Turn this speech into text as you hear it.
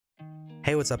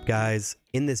Hey, what's up guys?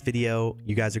 In this video,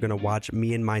 you guys are going to watch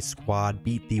me and my squad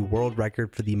beat the world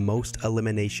record for the most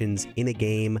eliminations in a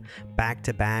game back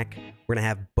to back. We're going to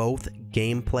have both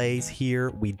gameplays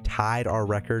here. We tied our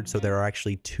record, so there are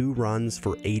actually 2 runs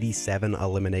for 87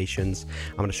 eliminations.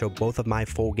 I'm going to show both of my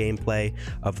full gameplay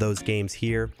of those games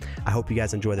here. I hope you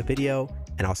guys enjoy the video,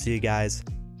 and I'll see you guys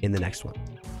in the next one.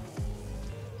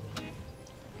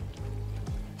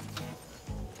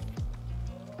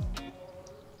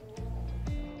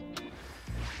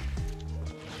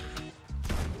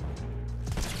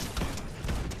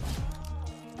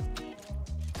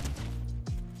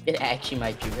 It actually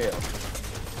might be real.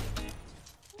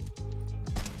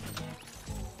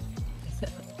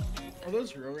 Are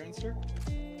those real, Ranster?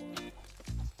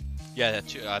 Yeah,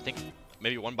 that's two, I think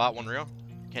maybe one bot, one real.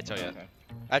 Can't tell yet. Okay.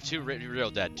 I have 2 real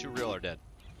dead. 2 real are dead.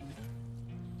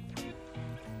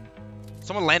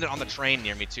 Someone landed on the train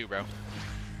near me too, bro.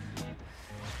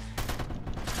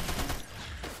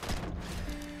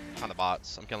 On the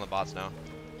bots. I'm killing the bots now.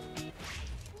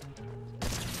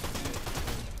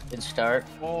 Good start.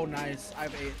 Oh, nice. I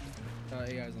have 8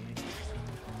 guys on me.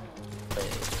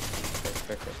 That's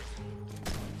perfect.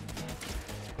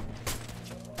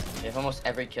 We have almost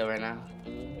every kill right now.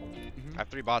 I have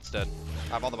 3 bots dead.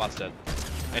 I have all the bots dead.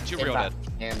 And 2 real dead.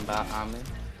 And bot on me.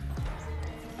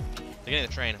 They're getting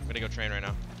the train. I'm gonna go train right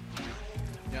now.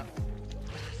 Yeah.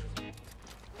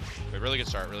 Wait, really good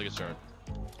start. Really good start.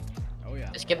 Oh, yeah.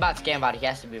 This kid bot, scan bot, he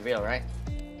has to be real, right?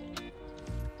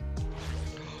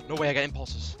 No way, I got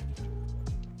impulses.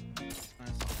 Nice.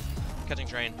 Catching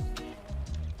train.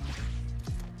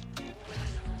 Oh,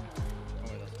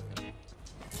 wait, that's okay.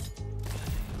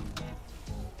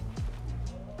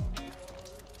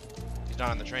 He's not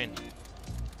on the train.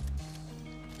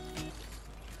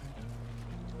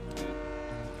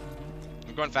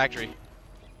 I'm going factory.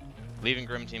 Leaving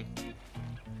Grim team.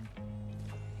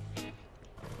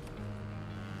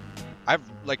 I have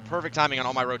like perfect timing on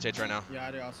all my rotates right now. Yeah,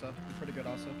 I do also. I'm pretty good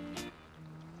also.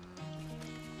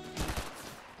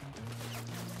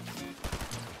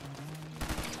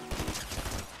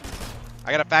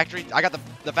 I got a factory. I got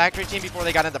the factory team before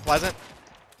they got into Pleasant.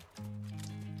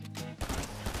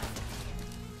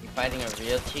 I'm fighting a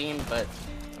real team, but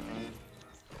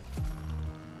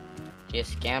he has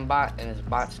scan bot and his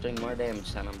bot's doing more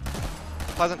damage than him.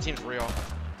 Pleasant team's real.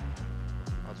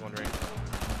 I was wondering.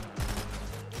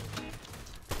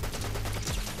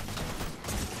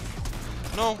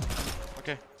 No.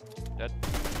 Okay. Dead.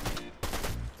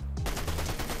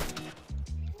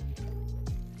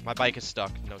 My bike is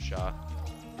stuck. No shot.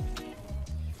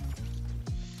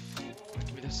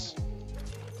 Give me this.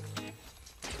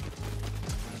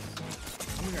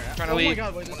 I'm here. Trying to oh leave. my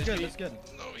god, wait, that's good, that's good.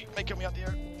 No, he might kill me out the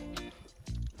air.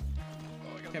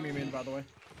 Can't be mean, by the way.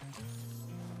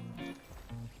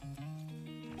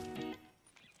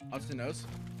 Austin knows.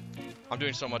 I'm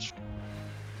doing so much.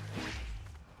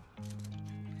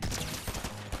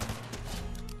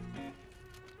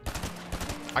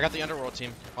 I got the Underworld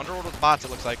team. Underworld with bots,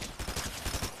 it looks like.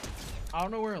 I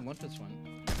don't know where Olympus went.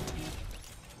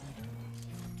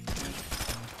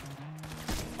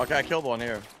 Okay, I killed one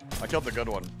here. I killed the good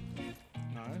one.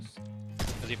 Nice.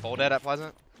 Is he full dead at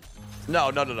Pleasant? No.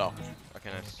 Okay,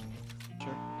 nice.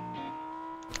 Sure.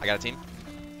 I got a team.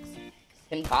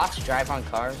 Can bots drive on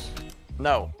cars?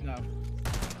 No. No.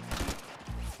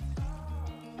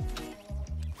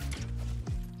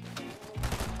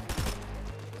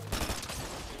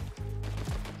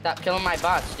 Stop killing my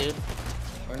bots, dude.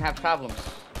 We're gonna have problems.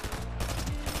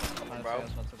 Nice, Bro. yes,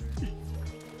 that's what it is.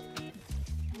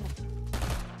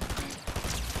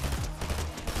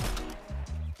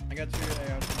 I got 2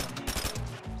 AOs.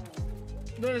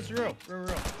 No, it's real. Real.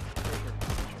 Sure.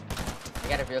 I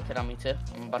got a real kid on me too.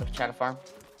 I'm about to try to farm.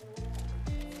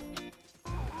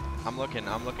 I'm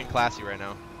looking classy right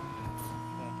now.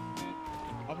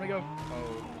 I'm gonna go.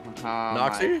 Oh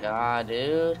Noxy? my god,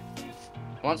 dude.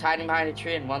 One's hiding behind a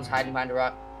tree and one's hiding behind a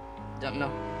rock. Don't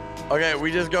know. Okay,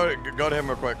 we just go to him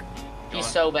real quick. He's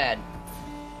so bad.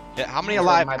 Yeah, how many He's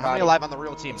alive? holding my How many body. alive on the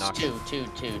real team, It's Nox? two.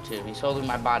 He's holding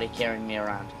my body, carrying me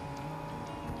around.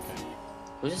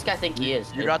 Who's this guy think he is,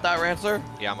 dude? You got that, Rancer?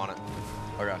 Yeah, I'm on it.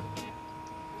 Okay.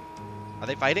 Are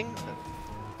they fighting?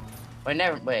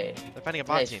 Wait, wait. They're fighting a Yeah,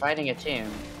 bot he's team. fighting a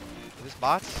team. Is this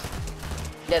bots?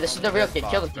 Yeah, this is the real That's kid.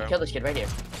 bots, bro. Kill this kid right here.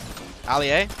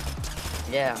 Ali A?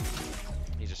 Yeah.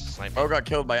 He's just sniping. Oh, got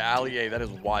killed by Ali A. That is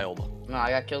wild. No, I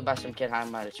got killed by some kid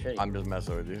hiding by the tree. I'm just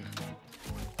messing with you.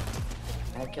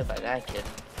 I got killed by that kid.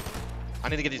 I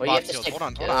need to get these Well, you bots have to kills.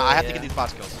 stick- Hold on. I have to yeah. get these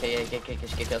bots kills. Okay, yeah, get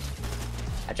kills.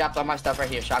 I dropped all my stuff right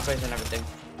here, shockwaves and everything.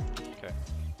 Okay.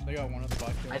 They got one of the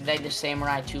black I kills. laid the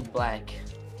samurai 2 black.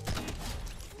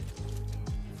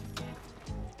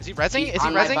 Is he rezzing? Is he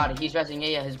on my rezzing? body. He's rezzing.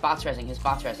 Yeah, his bot's rezzing.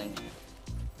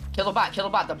 Kill the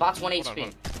bot. The bot's 1 Hold HP.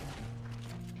 on.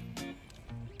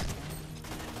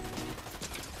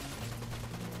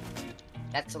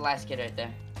 That's the last kid right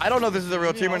there. I don't know if this is a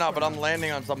real team or not, but I'm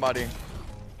landing on somebody.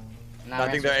 Nah,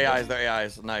 I think they're AIs. They're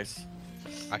AIs. Nice.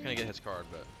 I couldn't get his card,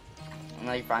 but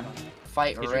No, you're fine.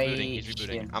 Fight he's rage. rebooting. He's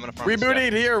rebooting. Yeah. I'm gonna farm this guy.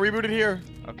 Rebooted here. Rebooted here.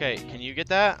 Okay, can you get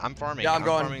that? I'm farming. Yeah, I'm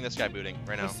going. farming this guy booting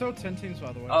right now. There's still 10 teams,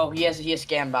 by the way. Oh, he has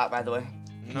scan bot, by the way.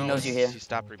 No, knows you're here. He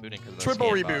stopped rebooting because of the Triple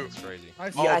scan bot. reboot. It's crazy.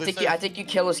 Nice. Oh, Yeah, this I think you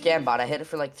kill a scan bot. I hit it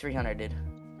for like 300, dude.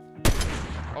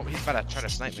 Oh, he's about to try to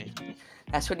snipe me.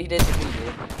 That's what he did to me,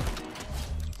 dude.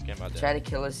 Scan bot dead. Try to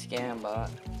kill a scan bot.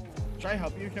 Should I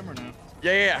help you, Kim, or no?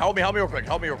 Yeah. Help me real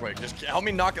quick. Just help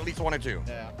me knock at least 1 or 2.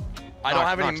 Yeah. I don't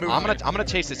have any Knox, movement. I'm gonna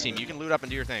chase this team. You can loot up and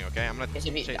do your thing, okay? I'm gonna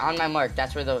chase. On my mark,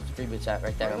 that's where the reboots at,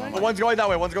 right there. On my Really? mark. One's going that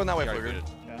way. Fluker.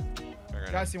 Yeah.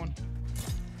 Right Guys, see one.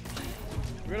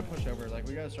 We gotta push over. Like,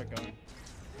 we gotta start going.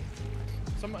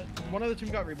 One of the team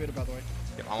got rebooted, by the way.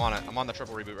 Yep, I'm on it. I'm on the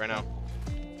triple reboot right now.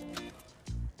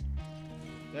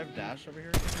 They have dash over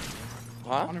here.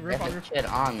 Huh? On the roof, on the Get roof. the kid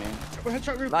on, man. Go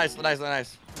headshot roof. Nice.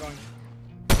 Going.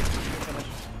 Finish.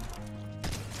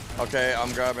 Okay,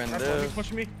 I'm grabbing He's this.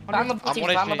 pushing me. Found the I'm team,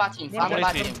 1 found the HP. bot team, One found the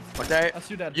bot HP. team. Okay. That's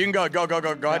you dead. You can go. Go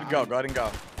ahead Yeah, and go.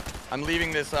 I'm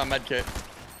leaving this med kit.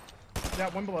 Yeah,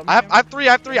 one below me. I have 3.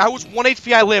 I was 1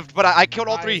 HP. I lived, but I killed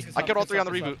all 3. Nice, good I killed all stuff, 3 on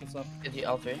the good reboot. stuff, good stuff. Did you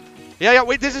L3? Yeah.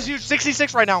 Wait, this is huge.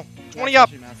 66 right now. 20 That's up.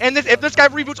 actually massive. And if this guy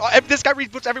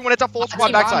reboots everyone, it's a full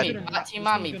squad backside. Bot team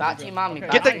on me. Bot team on me. Get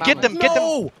bot team on me. Get them.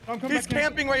 No! Come He's back, Kim.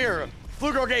 camping right here.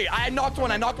 Fluker, okay. I knocked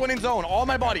one in zone. On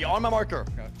my body, on my marker.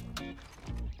 Okay.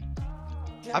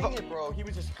 Dang it, bro. He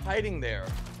was just hiding there.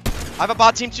 I have a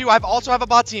bot team too. I also have a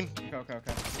bot team. Okay.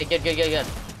 Okay, good.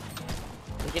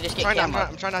 We can just get I'm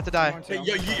cam. trying not to die. Going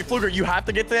Hey, to. Fluker, you have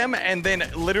to get to them and then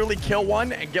literally kill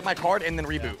one and get my card and then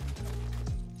reboot.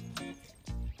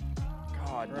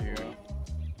 God, dude.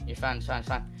 You're fine.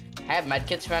 I have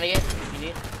medkits for Renegade. You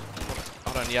need?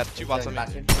 Hold on, yeah, 2 bots on me.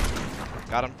 Bot team.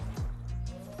 Got him.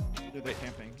 Dude, they're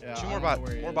camping. Yeah, 2 I more don't know bots.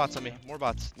 where he More is. bots on me. More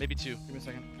bots. Maybe 2. Give me a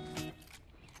second.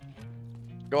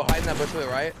 Go hide in that bush to the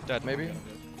right. Dead. Maybe.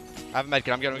 I have a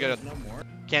medkit. I'm good. There's no more.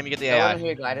 Cam, you get the No one AI.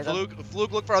 here, glider though.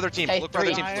 Fluke, look for other teams. Okay, Look for other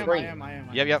 3. teams. I am.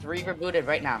 Three. Yep. 3 rebooted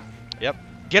right now.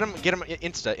 Get him.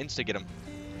 Insta get him.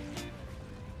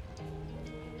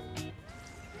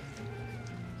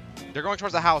 They're going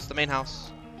towards the house, the main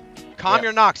house. Calm Yep.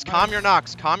 your knocks. Calm your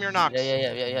knocks.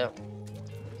 Yeah.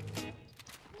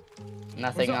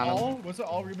 Nothing on him. Was it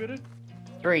all rebooted?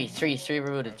 3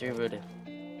 rebooted.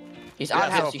 He's Yeah, on so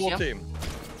house. You see full him? team.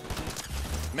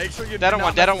 Make sure you Dead do on not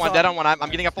one. Dead mess on one. this Dead up. on one. I'm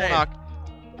getting a full Okay. knock.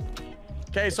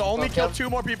 Okay, so only Full kill kill. 2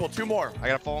 more people. 2 more. I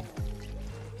got a full.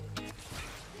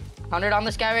 100 on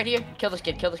this guy right here. Kill this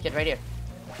kid right here.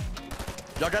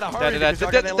 Y'all gotta hurry. Dead. because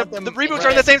y'all gotta let The them- reboots are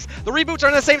in the same. The reboots are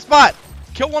in the same spot.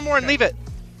 Kill one more and leave it.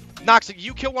 Knox,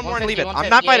 you kill one more and leave it. 150, I'm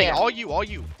not 150, fighting. yeah. All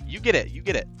you. You get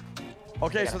it.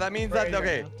 Okay, so that means that, Right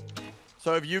okay. here.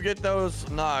 So if you get those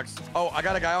knocks. Oh, I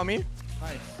got a guy on me.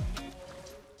 Nice.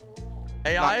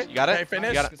 AI. Knox, you got it? Okay, finish.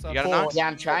 You got a Full. Knox? Yeah,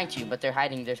 I'm trying to, but they're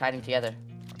hiding together.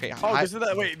 Okay. Oh, this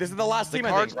is the last the team,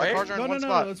 cards. I think, The right? cards are No, in no, one no,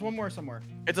 spot. there's one more somewhere.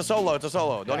 It's a solo. Don't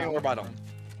Yeah. even worry about them.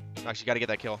 Knox, you gotta get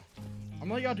that kill. I'm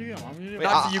gonna let y'all do them. I'm gonna do Wait,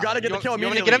 Knox, you gotta get the want- kill you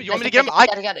want me to get him? immediately. You want me to get him? I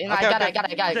got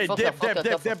it. Okay, Full dip.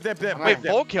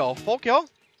 kill. Wait, full kill?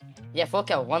 Yeah, full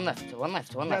kill. One left. That's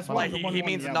One one. left. He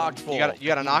means yeah, knocked full. You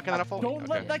got a knock and then a full? Don't Okay.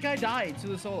 let that guy die to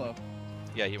the solo.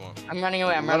 Yeah, he won't. I'm running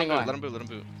away. Let him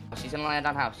boot. She's gonna land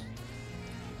on house.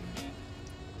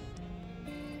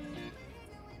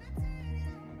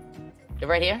 You're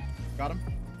right here. Got him.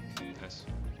 Nice.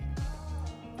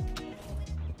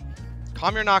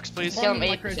 Calm your knocks, please. Kill him. Farm him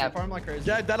like 8%. crazy. Farm like crazy.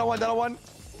 Yeah, that on one.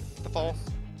 The fall.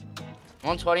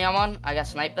 120 on one. I got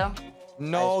sniped though.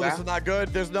 No, Nice, this is not good.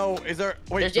 There's no. Is there?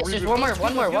 Wait. There's one more.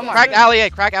 Crack alley A.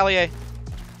 Crack alley A.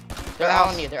 They're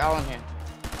all in here. They're all in here.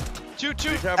 Two.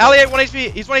 careful. Alley A, 1 HP.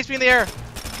 He's 1 HP in the air.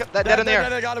 Dead in the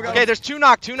air. Got him. Okay, there's 2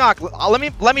 knock. Let me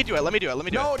do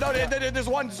it. No, there's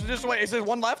one. Just wait. Is there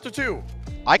one left or 2?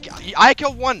 I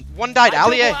killed one. One died.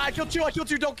 Alley A. I killed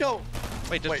 2. Don't kill.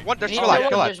 Wait, there's Wait. one. There's There's 2 one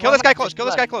alive. left. Kill There's this guy one close. left.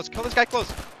 Kill this guy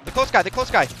close. The close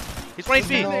guy. He's 1 HP.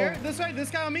 There. This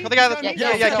guy on me. Kill the guy This that- on me.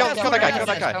 yeah, kill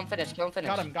that guy. Kill him finish.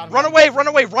 Got him. Run away.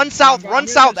 Run south. I'm gonna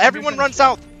finish, Everyone run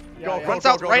south. Yeah, yeah. Run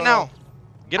south right now.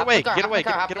 Get Hop away. in the car, Get hop in away. the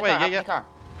car, hop Get in the away. car, hop in Yeah. the car.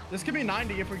 This could be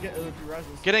 90 if we res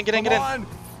this. Get in. Come on.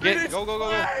 Go.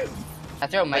 I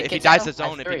throw my If he kits dies out. the zone,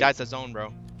 That's if he 3. dies the zone, bro.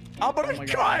 I'm gonna Oh my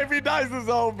cry God. if he dies the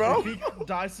zone, bro. If he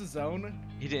dies to zone.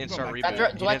 He didn't Oh start my Do I reboot. throw,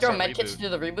 He do I didn't throw start medkits reboot. to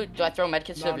the reboot? Do I throw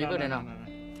medkits to the reboot or no?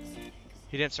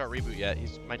 He didn't start reboot yet. He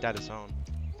might die to zone.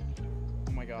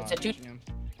 god. It's a two- Jim.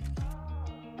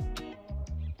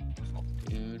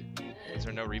 Dude. Is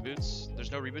there no reboots?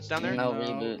 There's no reboots down there? No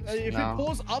reboots. If no. it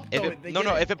pulls up, If though, it, they no, get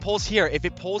no. it. If it pulls here,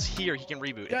 he can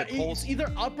reboot. Yeah, If it pulls, it's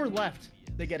either up or left.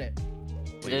 They get it.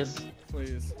 please.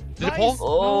 Please. Did it pull?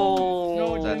 Oh.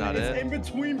 No, Is that Jimmy, not it's it? in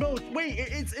between both. Wait,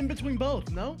 it's in between both.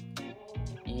 No.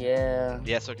 Yeah.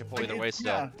 Yeah, so it can pull either way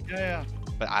still. Yeah, yeah.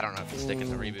 But I don't know if it's sticking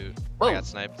to Ooh. reboot. Whoa. I got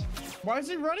sniped. Why is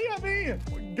he running at me?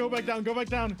 Go back down. Go back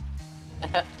down.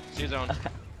 See zone.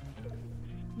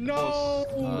 No.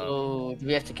 Oh,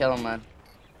 we have to kill him, man.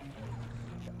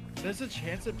 There's a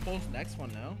chance it pulls next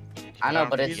one, no? I know,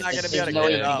 but He's it's not gonna be there's able to no way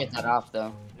get you it can up. get that off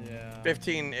though. Yeah.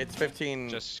 15. It's 15.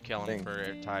 Just kill him Thing. for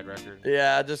a tied record.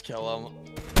 Yeah, just kill him.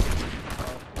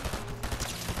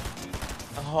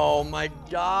 Oh my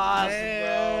gosh,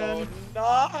 Man. bro.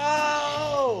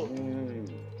 No!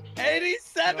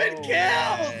 87 No kills!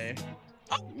 way.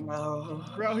 No.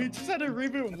 Bro, he just had to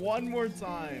reboot one more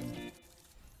time.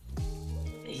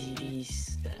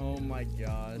 87. Oh my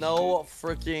gosh. No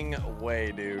freaking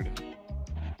way, dude.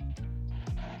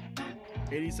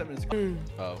 87 is.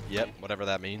 Oh, yep, whatever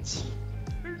that means.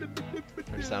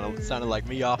 It sounded like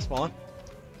me off spawn.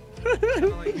 Kinda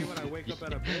like me when I wake up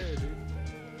out of bed,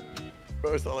 dude.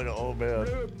 Bro, sound like an old man.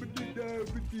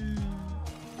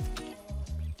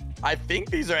 I think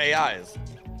these are AIs.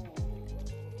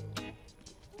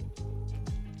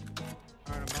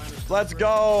 Alright, I'm minus Let's three.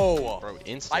 go! Bro,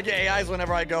 instant. I get AIs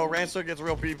whenever I go. Ranster gets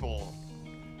real people.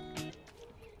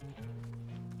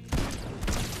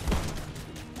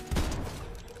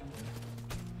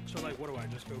 So like, what do I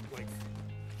just go like,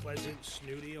 pleasant,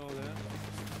 snooty, all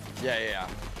that? Yeah, yeah, yeah.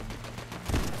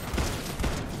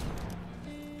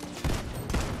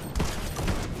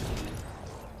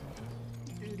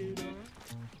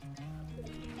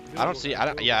 I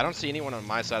don't see anyone on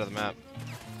my side of the map.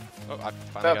 Oh, I Bro,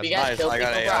 finally if you got guys Nice, kill I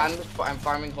people, got bro, I'm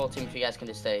farming whole team. If you guys can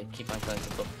just stay, keep on killing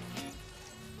people.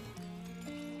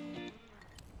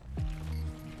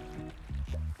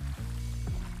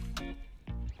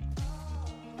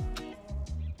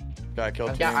 Got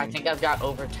killed I think I've got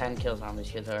over 10 kills on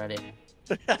these kids already.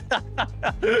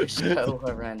 They're so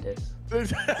horrendous. They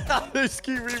just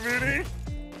keep rebooting.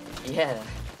 Yeah.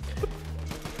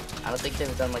 I don't think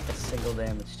they've done like a single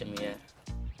damage to me yet.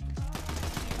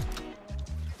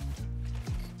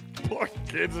 Poor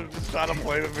kids are just trying to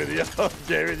play the video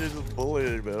game and just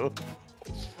bullying them. Oh,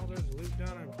 there's loot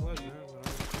down in Pleasant.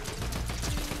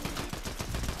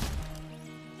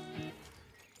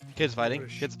 Kids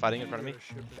fighting in front of me.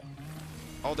 Ship it.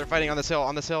 Oh, they're fighting on this hill,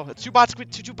 It's two bot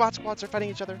squads are fighting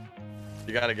each other.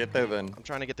 You gotta get there then. I'm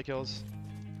trying to get the kills.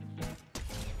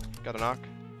 Got a knock.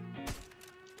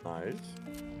 Nice.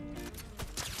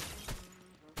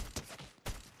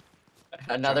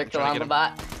 Another kill trying on to the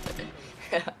bot.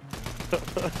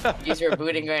 He's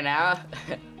rebooting right now.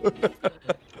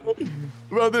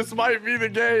 Bro, this might be the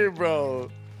game, bro.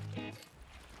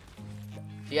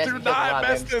 You guys Do can kill the not bot,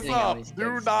 mess I'm this sitting on up. these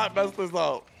Do kids. not mess this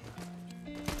up.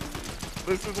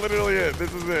 This is literally it.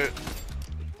 This is it.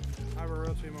 I have a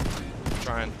real team on me.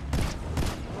 Trying.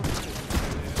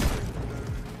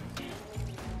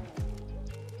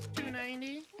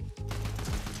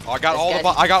 Oh, I got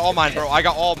all mine, bro. I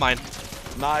got all mine.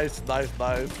 Nice, nice,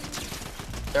 nice.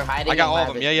 They're hiding. I got in all of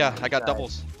lab them. if Yeah. you I got decide.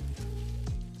 doubles.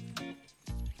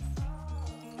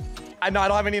 I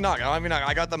don't have any knock.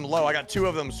 I got them low. I got two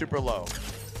of them super low.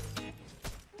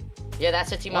 Yeah,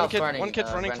 that's a team I was running. One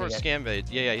kid's running towards against. scam bait.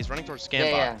 Yeah, he's running towards scam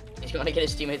Yeah, bot. yeah. He's going to get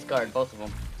his teammate's card, both of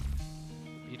them.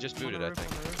 He just booted, I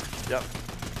think. Yep.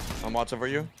 I'm watching for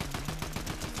you.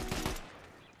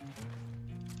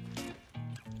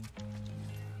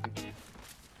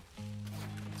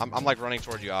 I'm like running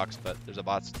towards you, Ox, but there's a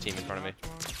bot's team in front of me.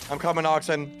 I'm coming,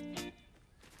 Oxen.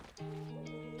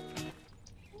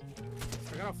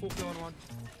 I got a full kill in one.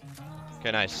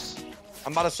 Okay, nice.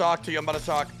 I'm about to shock to you. I'm about to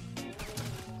shock.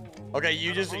 Okay, you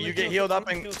Only get killed- healed up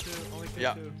only and killed two, only killed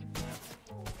Yeah. two.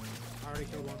 I already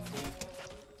killed one.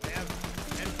 They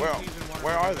have where NPCs in one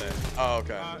where of are them. they? Oh,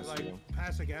 okay. I see Like them.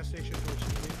 past the gas station towards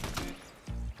CD.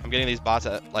 I'm getting these bots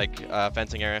at like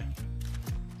fencing area.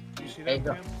 You see Hey, that,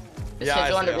 bro. Cam? This Yeah, kid's I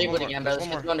going to see it. reboot One again, more. bro. This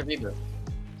There's kid's one going to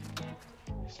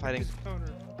reboot. He's fighting. He's a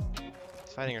counter.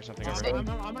 He's fighting or something. Well,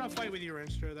 Over. I'm- I'm gonna fight with you,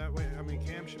 Ranster. That way, I mean,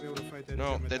 Cam should be able to fight that.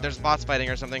 No, gentleman there's down bots fighting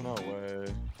or something. No way.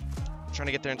 I'm trying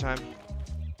to get there in time.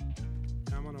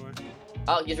 there. I'm on the way.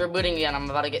 Oh, he's rebooting again. I'm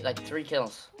about to get like 3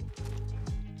 kills.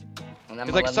 And then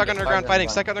He's like let him stuck get underground cards fighting.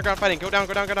 on Stuck underground fighting. Go down.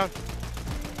 Go down. Go down.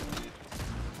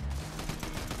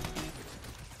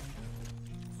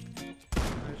 Nice,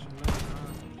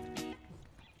 nice.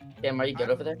 Cam, are you good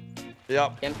over there?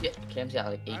 Yep. Cam's got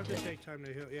like I 8 have to kills. take time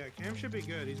to heal. Yeah, Cam should be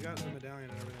good. He's got the medallion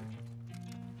and everything.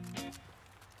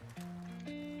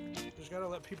 Just gotta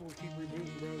let people keep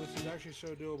rebooting, bro. This is actually so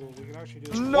doable. We can actually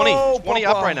do this. No, 20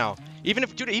 up Papa. right now. Even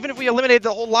if, dude, even if we eliminated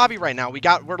the whole lobby right now,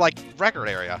 we're like record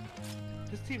area.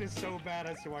 This team is so bad.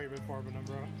 I see why you've been farming them,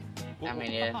 bro. I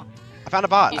mean, yeah. I found a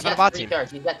bot. I He's found a got bot 3 team.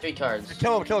 cards. He's got 3 cards.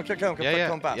 Kill him. Kill him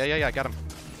Yeah, fast. I got him.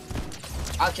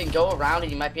 I can go around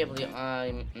and you might be able to.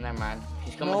 Never mind.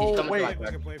 He's coming. No, he's coming wait. to my We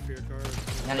card. can play for your card.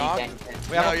 No, Knock. you can't.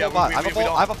 We have No, a yeah, full bot. we I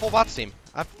don't. have a full bots team.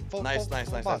 I have full Nice.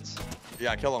 bots.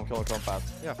 Yeah, kill him fast.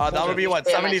 Yeah. That would be what,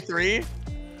 Yeah, 73?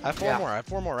 I have 4 Yeah. more. I have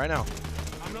 4 more right now.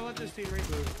 I'm gonna let this team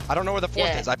reboot. I don't know where the 4th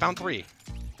Yeah. is. I found 3.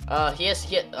 He has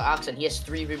Oxen. He has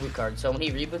 3 reboot cards. So when he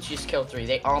reboots, you just kill 3.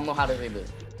 They all know how to reboot.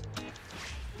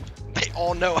 They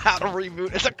all know how to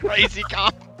reboot. It's a crazy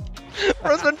comp.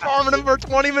 Bro's been farming them for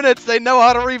 20 minutes. They know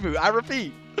how to reboot. I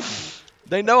repeat.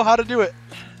 They know how to do it.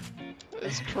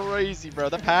 It's crazy, bro.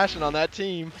 The passion on that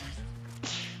team.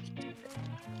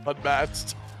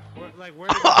 Unmatched. Where did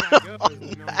this guy go is the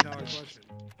 $1 million question.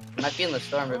 Might be in the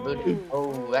storm rebooting.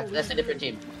 Oh, that's a different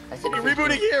team. That's a different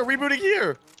Rebooting team. rebooting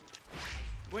here.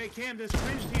 Wait, Cam, this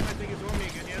cringe team I think is on me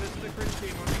again. Yeah, this is the cringe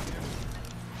team on me,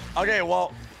 Cam. Okay,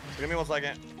 well, give me 1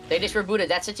 second. They just rebooted.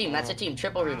 That's a team. That's a team.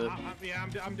 Triple reboot. Yeah,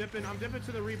 I'm dipping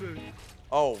to the reboot.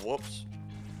 Oh, whoops.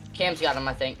 Cam's got him,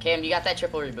 I think. Cam, you got that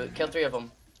triple reboot. Kill 3 of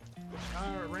them.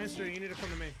 Ranster, you need to come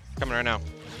to me. Coming right now.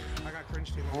 I got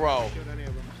cringe team. Bro. I killed any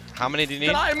of them. How many do you need?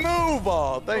 Can I move?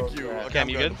 Oh, thank you. Okay. Okay, Cam, I'm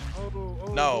you good?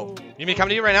 No. You need me to come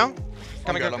to you right now?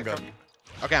 I'm good.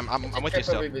 Okay, I'm with you Triple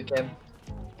still. reboot, Cam.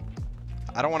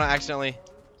 I don't want to accidentally.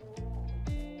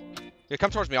 Yeah, come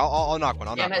towards me. I'll knock one.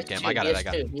 I'll knock one, has Cam. 2. I got He it. has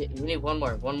I got it. 2. You need one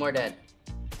more. One more dead.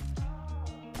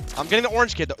 I'm getting the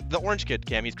orange kid. The orange kid,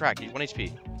 Cam. He's cracked. He's 1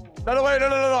 HP. No, wait, no.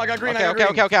 I got green. I got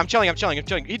green. Okay. I'm chilling.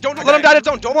 Don't let him die to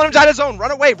zone. Don't let him die to zone.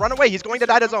 Run away. He's going to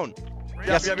die to zone.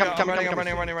 Yes, Yep, come, I'm running.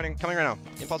 Coming right now.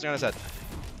 Impulsing on his head.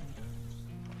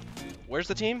 Where's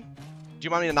the team? Do you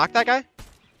want me to knock that guy?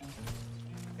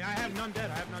 Yeah, I have none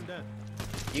dead.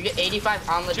 You get 85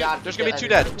 on the dot. There's gonna be 2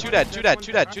 dead. 2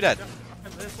 dead.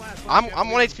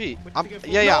 I'm 1 HP.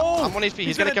 No! I'm 1 HP.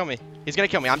 He's gonna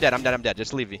kill me. I'm dead.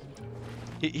 Just leave me.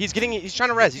 He's trying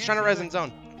to res. He's trying to res in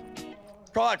zone.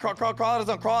 Crawl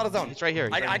out of zone. He's right here.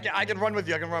 I can run with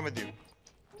you.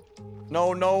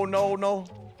 No.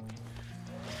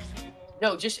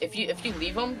 No, just if you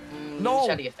leave him, No. just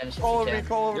try to get finished if you can.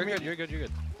 Call over You're me. good. You're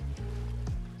good.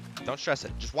 Don't stress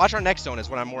it. Just watch our next zone is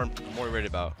what I'm more worried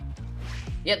about.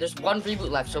 Yeah, there's 1 reboot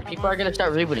left, so people are gonna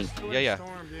start rebooting. Yeah. Storm,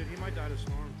 dude. He might die to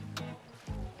storm.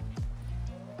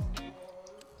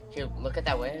 Here, look at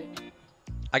that way.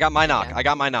 I got my knock. Yeah. I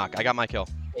got my kill.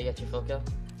 You get your full kill.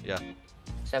 Yeah.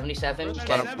 77. Let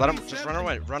Okay. Let him just run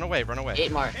away.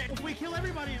 8 more. Hey, if we kill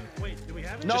everybody, wait, do we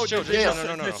have it? No, Just chill,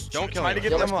 no. Don't kill Trying to him.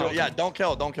 get them. Don't Yeah, don't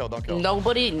kill.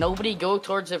 Nobody go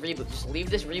towards the reboot. Just leave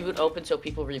this reboot open so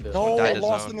people reboot. No, died I to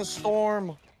lost zone. in the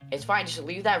storm. It's fine. Just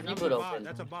leave that That's reboot a bot. open.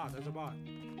 That's a bot.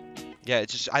 Yeah,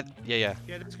 it's just yeah.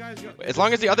 Yeah, this guy's got. As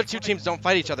long as the other 2 teams don't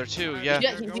fight each other too. Yeah.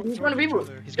 Yeah, he's going to reboot.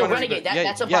 He's Yo, going to Renegade, reboot.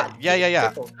 that's a Yeah.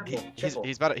 bot. Triple.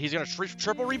 He's gonna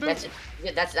triple reboot.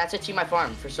 That's a team I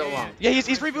farmed for so long. Yeah, he's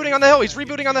rebooting on the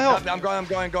hill. I'm going.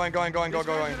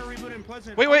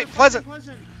 Wait, Pleasant.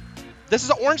 This is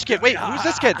an orange kid. Wait, who's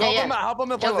this kid? Yeah. Help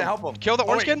him. Kill him. Help him. Kill the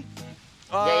orange kid?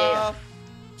 Yeah.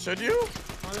 Should you?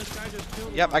 Oh, this guy just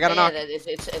killed Yep, him. I got a knock.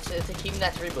 It's a team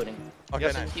that's rebooting. Okay,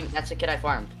 Yes. nice. That's a kid I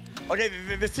farmed. Okay,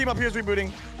 this team up here is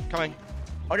rebooting. Coming.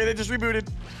 Okay, they just rebooted.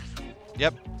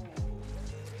 Yep.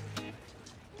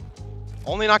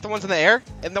 Only knock the ones in the air?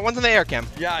 And the ones in the air, Cam.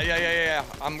 Yeah.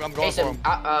 I'm going Chase for him.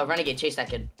 him. Renegade, chase that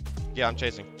kid. Yeah, I'm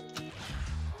chasing.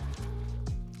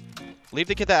 Leave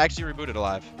the kid that actually rebooted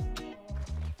alive.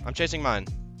 I'm chasing mine.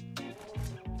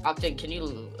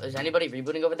 Octane, is anybody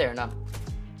rebooting over there or no?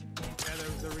 Yeah,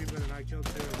 they're rebooting. I killed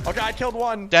 2. Okay, I killed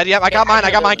one. Dead, yep, I got mine.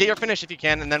 Get your finish if you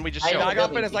can, and then we just I chill. know. I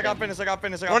got finished.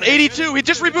 We're on 82. He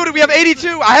just rebooted. We have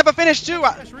 82. I have a finish too.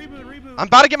 Yes, reboot. I'm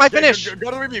about to get my finish.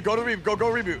 Go to the reboot. Go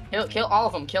reboot. Kill all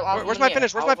of them. Kill all of them. Where's my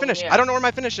finish? I don't know where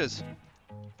my finish is.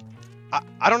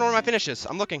 I don't know where my finish is.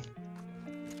 I'm looking.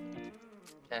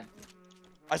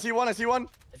 I see one.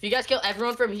 If you guys kill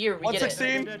everyone from here, we get it.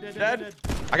 116. Dead.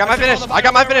 I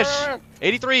got my finish.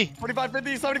 83. 45,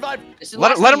 50, 75. This is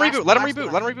Let him last reboot. Let him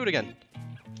last reboot again.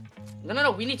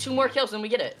 No. We need 2 more kills, then we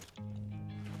get it.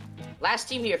 Last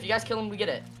team here. If you guys kill him, we get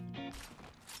it.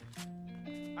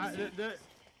 Can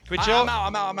we chill?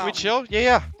 I'm out. Can we chill?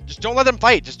 Yeah. Just don't let them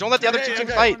fight. Just don't let the other 2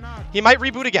 teams fight. He might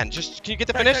reboot again. Just can you get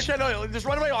the finish? No, just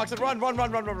run away, Oxen.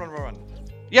 Run.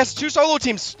 Yes, 2 solo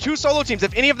teams.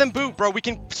 If any of them boot, bro, we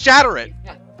can shatter it.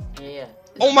 Yeah. Yeah.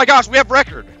 Oh my gosh, we have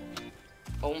record.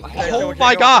 Oh my Okay, god. Oh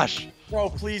my gosh. Bro,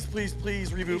 please reboot,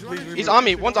 please reboot. He's on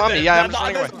me. One's on me. Yeah, I'm just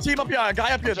running away. Team up here, a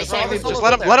guy up here. Just There's let someone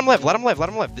Just there. let him live. Let him live. Let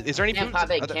him live. Is there any Camp boots? pot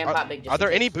big, camp pot big, just Are there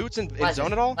in any case. boots in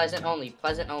zone at all? Pleasant only,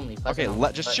 pleasant only. Okay,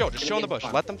 only. just But chill. it's Just gonna chill in be the bush.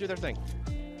 fun. Let them do their thing.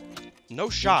 No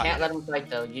You shot. can't let them fight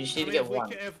though. You just need to get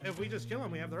one. If we just kill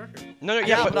him, we have the record. No, Yeah,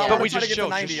 yeah, but I but wanna we try to just get to chill.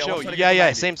 90, Just I wanna chill. try to get to Yeah,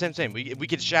 90. same. We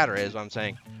could shatter it, is what I'm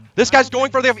saying. This guy's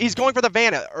going for the. He's going for the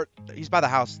van. Or he's by the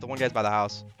house. The one guy's by the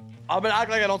house. I'm gonna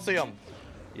act like I don't see him.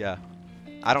 Yeah.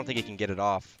 I don't think he can get it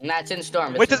off. And that's in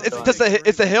storm. Wait, is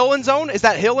the hill in zone? Is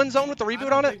that hill in zone with the I reboot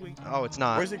don't on it? think we- Oh, it's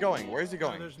not. Where's he going? Where's he No,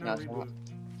 going? there's No, no it's reboot.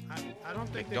 I don't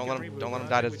think they Don't can let him. reboot, Don't let him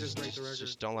but I die to. think we just break the record.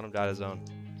 Just don't let him die to zone.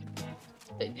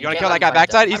 You You wanna kill that guy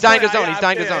backside? He's dying to zone. He's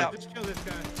dying to zone. Just kill this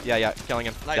guy. Yeah, killing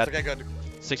him. Nice, Dead. okay, good.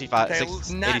 65, Okay, 86.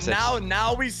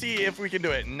 now we see if we can do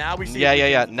it. Now we see.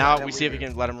 Yeah. Now we see if we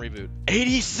can let him reboot.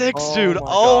 86, Oh dude. my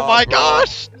Oh God, my bro.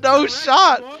 gosh. No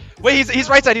shot. Wait, he's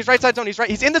right side. He's right side zone.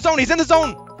 He's in the zone. He's in the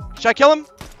zone. Should I kill him?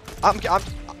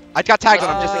 I got tags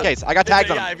on him just in case. I got tags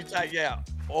on him. Yeah, if you tag, yeah.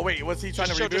 Oh wait, was he trying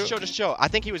to reboot? Just chill. I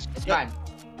think he was. It's fine.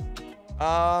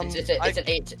 It's an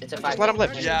 8. It's a 5. Just let him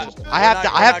live. Yeah. I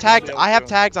have tags. gonna be I have able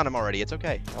to. tags on him already. It's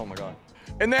okay. Oh my god.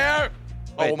 In there.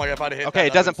 Wait. Oh my god, if I'd hit. Okay, that,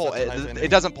 it doesn't that pull. would've been such a nice It ending.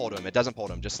 doesn't pull to him. It doesn't pull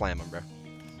to him. Just slam him, bro.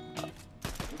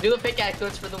 Do a pickaxe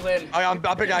coach for the win. I'm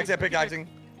pickaxing.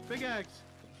 Big axe.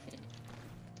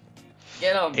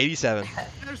 Get him. 87.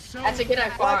 They're so That's a good eye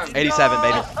farm. 87,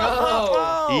 baby.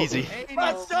 Oh. Easy.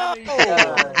 Let's go.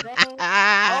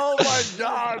 Ah. Oh my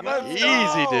god, let's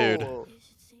Easy, go. dude.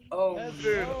 Oh.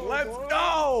 Dude, let's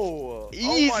go.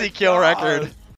 Easy Oh my kill God. record.